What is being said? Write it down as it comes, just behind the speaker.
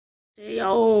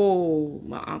Yo,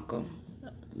 my uncle,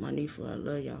 my nephew, I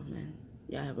love y'all, man.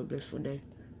 Y'all have a blissful day.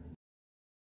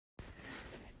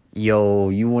 Yo,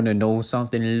 you want to know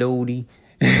something, Lodi?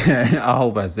 I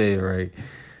hope I said it right.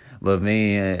 But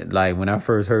man, like when I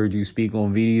first heard you speak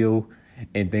on video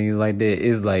and things like that,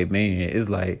 it's like, man, it's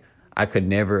like I could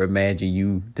never imagine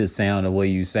you to sound the way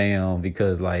you sound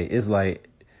because it's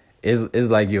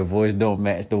like your voice don't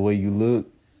match the way you look.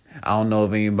 I don't know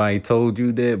if anybody told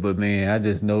you that, but man, I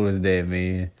just noticed that,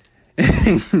 man.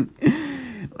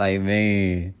 Like,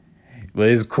 man. But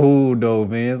it's cool though,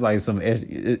 man. It's like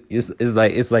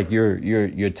it's like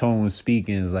your tone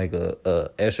speaking is like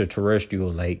a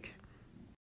extraterrestrial like.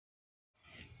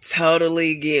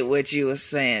 Totally get what you were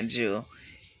saying, Jewel.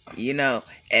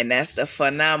 And that's the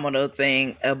phenomenal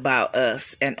thing about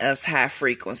us and us high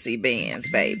frequency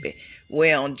beings, baby. We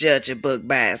don't judge a book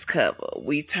by its cover.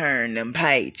 We turn them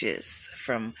pages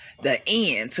from the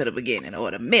end to the beginning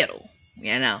or the middle.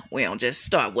 We don't just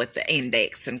start with the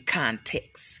index and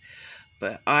context.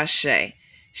 But Ashe,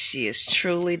 she is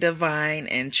truly divine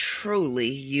and truly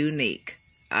unique.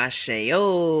 Ashe,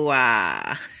 oh,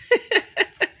 ah.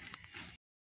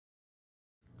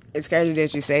 It's crazy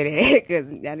that you say that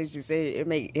because now that you say it, it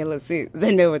makes hella sense.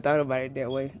 I never thought about it that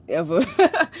way ever.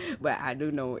 But I do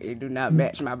know it do not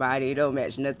match my body. It don't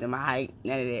match nothing, my height,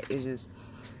 none of that. It's just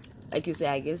like you say.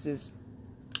 I guess it's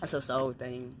a soul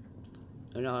thing.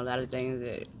 A lot of things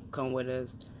that come with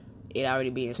us, it already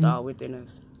be installed within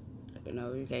us.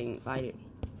 You can't fight it.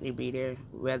 It be there,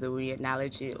 whether we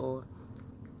acknowledge it or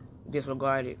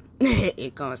disregard it.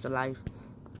 It comes to life.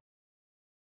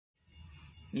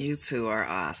 You two are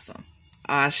awesome.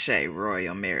 Ashe,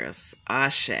 Royal Mirrors.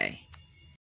 Ashe.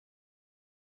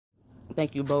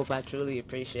 Thank you both. I truly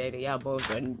appreciate it. Y'all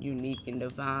both are unique and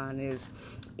divine.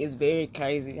 It's very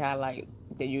crazy how like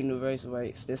the universe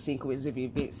works. The sequence of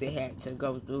events it had to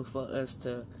go through for us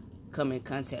to come in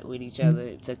contact with each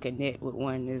other, to connect with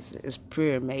one is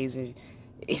pretty amazing.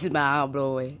 It's mind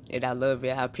blowing, and I love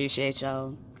it. I appreciate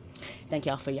y'all. Thank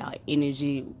y'all for y'all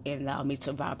energy and allow me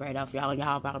to vibrate off y'all.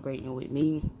 Y'all vibrating with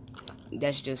me.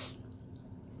 That's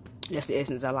the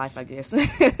essence of life, I guess.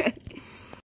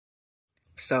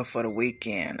 So for the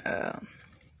weekend,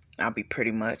 I'll be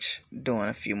pretty much doing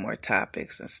a few more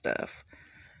topics and stuff.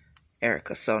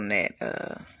 Erica Sonnet,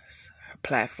 her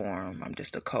platform, I'm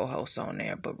just a co-host on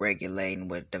there, but regulating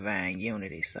with Divine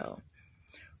Unity. So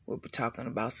we'll be talking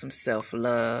about some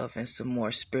self-love and some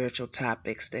more spiritual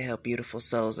topics to help beautiful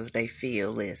souls as they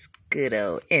feel this good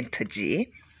old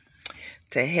energy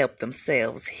to help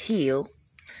themselves heal.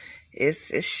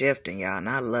 It's shifting, y'all, and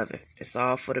I love it. It's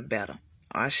all for the better.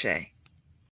 Ashe.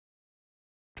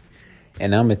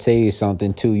 And I'm gonna tell you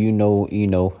something too.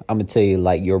 I'm gonna tell you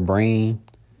like your brain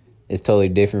is totally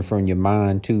different from your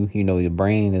mind too. Your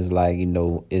brain is like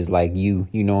is like you.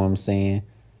 You know what I'm saying?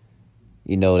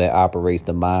 That operates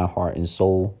the mind, heart, and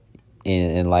soul,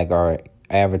 and like our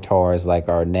avatar is like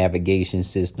our navigation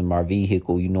system, our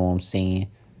vehicle. You know what I'm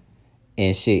saying?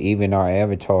 And shit, even our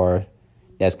avatar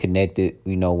that's connected,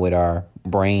 with our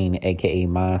brain, aka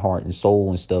mind, heart, and soul,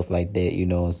 and stuff like that. You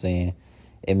know what I'm saying?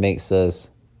 It makes us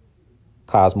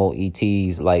Cosmo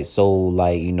ETs like soul,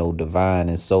 like divine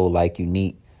and soul, like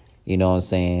unique. You know what I'm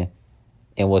saying?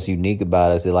 And what's unique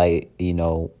about us is like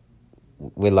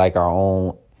we're like our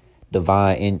own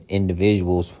divine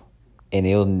individuals, and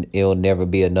it'll never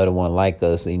be another one like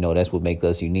us. That's what makes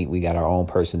us unique. We got our own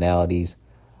personalities,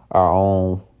 our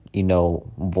own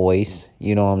voice.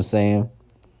 You know what I'm saying?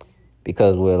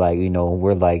 Because we're like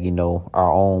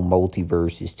our own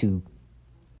multiverses too.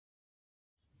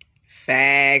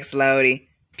 Facts, Lodi.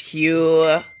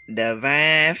 Pure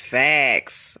divine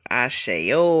facts. Ashe.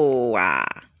 Oh, ah.